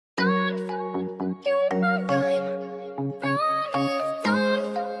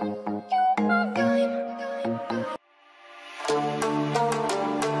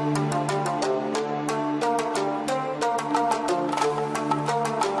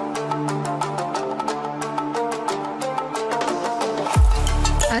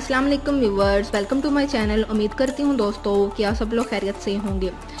अस्सलाम वालेकुम viewers, welcome to my channel. उम्मीद करती हूँ दोस्तों कि आप सब लोग खैरियत से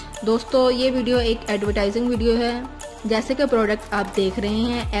होंगे। दोस्तों ये वीडियो एक एडवर्टाइजिंग वीडियो है। जैसे कि प्रोडक्ट आप देख रहे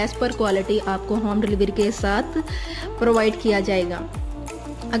हैं एज़ पर क्वालिटी आपको होम डिलीवरी के साथ प्रोवाइड किया जाएगा।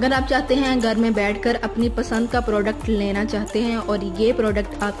 अगर आप चाहते हैं घर में बैठकर अपनी पसंद का प्रोडक्ट लेना चाहते हैं और ये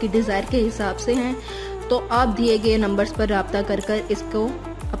प्रोडक्ट आपकी डिज़ायर के हिसाब से हैं, तो आप दिए गए नंबर्स पर रब्ता कर इसको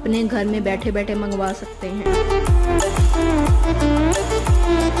अपने घर में बैठे बैठे मंगवा सकते हैं।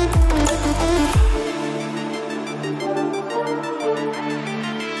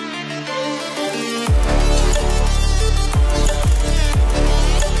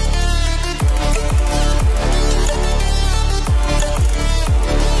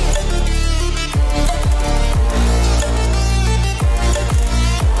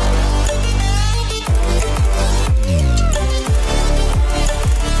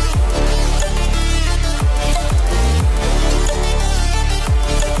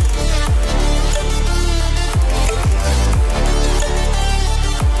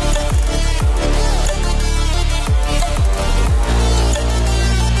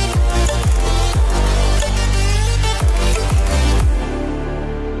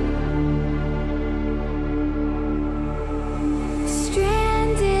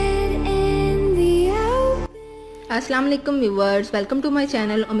 अस्सलाम वालेकुम viewers, welcome to my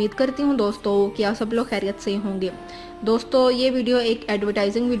channel. उम्मीद करती हूँ दोस्तों कि आप सब लोग खैरियत से होंगे। दोस्तों ये वीडियो एक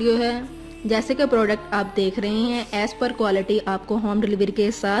एडवर्टाइजिंग वीडियो है। जैसे कि प्रोडक्ट आप देख रहे हैं एज़ पर क्वालिटी आपको होम डिलीवरी के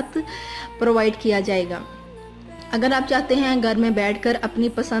साथ प्रोवाइड किया जाएगा। अगर आप चाहते हैं घर में बैठकर अपनी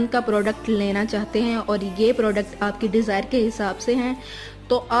पसंद का प्रोडक्ट लेना चाहते हैं और ये प्रोडक्ट आपकी डिज़ायर के हिसाब से हैं,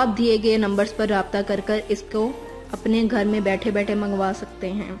 तो आप दिए गए नंबर्स पर रब्ता कर इसको अपने घर में बैठे बैठे मंगवा सकते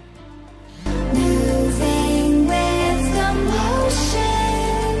हैं।